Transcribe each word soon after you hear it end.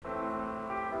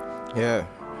Yeah,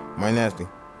 my nasty.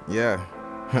 Yeah.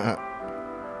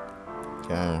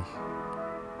 Gang.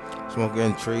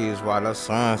 Smoking trees while the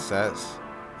sun sets.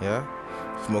 Yeah.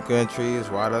 Smoking trees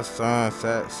while the sun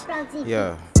sets.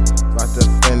 Yeah. About to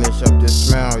finish up this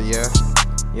smell. Yeah.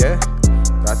 Yeah.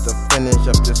 About to finish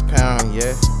up this pound.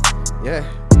 Yeah. Yeah.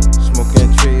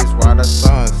 Smoking trees while the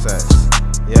sun sets.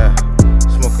 Yeah.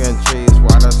 Smoking trees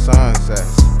while the sun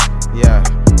sets. Yeah.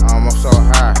 I'm up so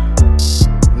high.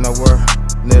 Nowhere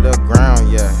near the ground.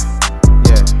 Yeah.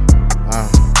 Yeah.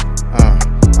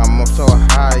 I'm up so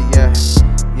high. Yeah.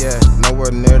 Yeah.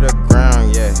 Nowhere near the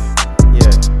ground. Yeah.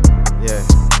 Yeah. Yeah.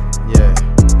 Yeah.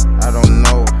 I don't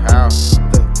know how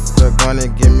they're gonna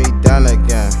get me down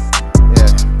again.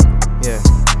 Yeah. Yeah.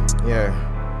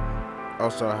 Yeah.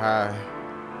 Up so high.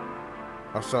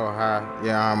 Up so high.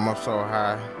 Yeah, I'm up so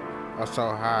high. Up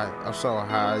so high. Up so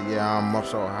high. Yeah, I'm up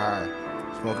so high.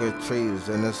 Smoking trees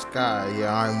in the sky.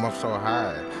 Yeah, I'm up so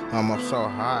high. I'm up so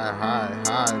high, high,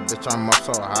 high. Bitch, I'm up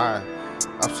so high.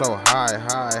 Up so high,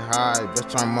 high, high.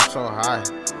 Bitch, I'm up so high.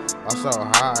 Up so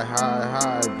high, high,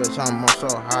 high. Bitch, I'm up so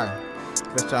high.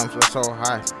 Bitch, I'm so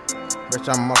high. Bitch,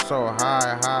 I'm up so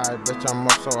high, high. Bitch, I'm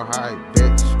up so high,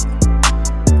 bitch.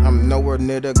 I'm nowhere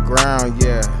near the ground,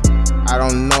 yeah. I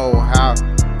don't know how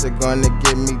they're gonna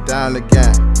get me down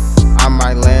again. I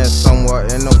might land somewhere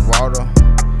in the water,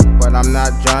 but I'm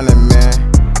not drowning,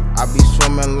 man. I be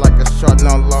swimming like a shark,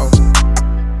 no low.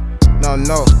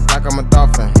 No, like I'm a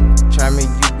dolphin. Try me,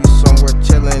 you be somewhere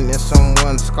chilling and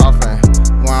someone scoffing,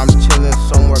 while I'm chilling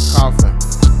somewhere coughing.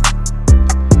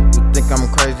 You think I'm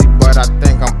crazy, but I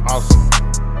think I'm awesome.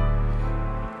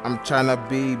 I'm tryna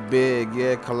be big,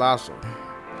 yeah, colossal.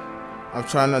 I'm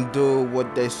tryna do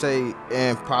what they say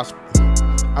impossible.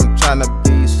 I'm tryna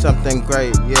be something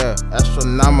great, yeah,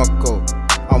 astronomical.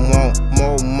 I want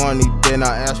more money than an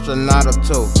astronaut or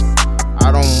two.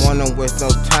 I don't wanna waste no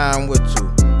time with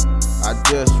you. I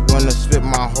just wanna spend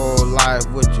my whole life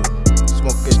with you.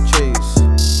 Smoking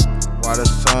trees while the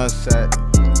sun set.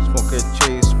 Smoking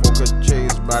trees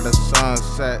by the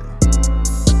sunset.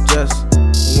 Just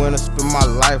wanna spend my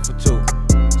life with you.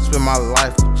 Spend my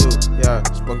life with you, yeah.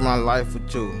 Spend my life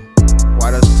with you.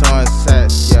 While the sun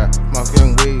sets, yeah.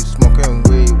 Smoking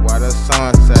weed while the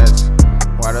sun sets.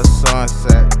 While the sun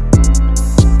sets,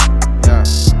 yeah.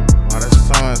 While the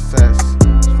sun sets.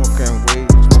 Smoking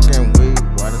weed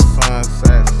while the sun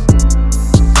sets.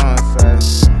 Sun sets.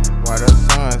 While the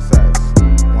sun sets.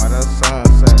 While the sun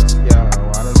sets, yeah.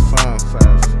 While the sun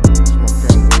sets.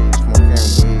 Smoking weed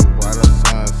while the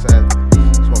sun sets.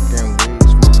 Smoking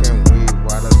weed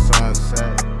while the sun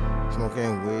sets.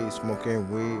 Smoking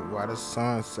weed while the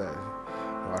sun sets.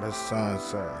 While the sun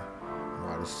sets.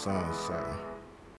 While the sun sets.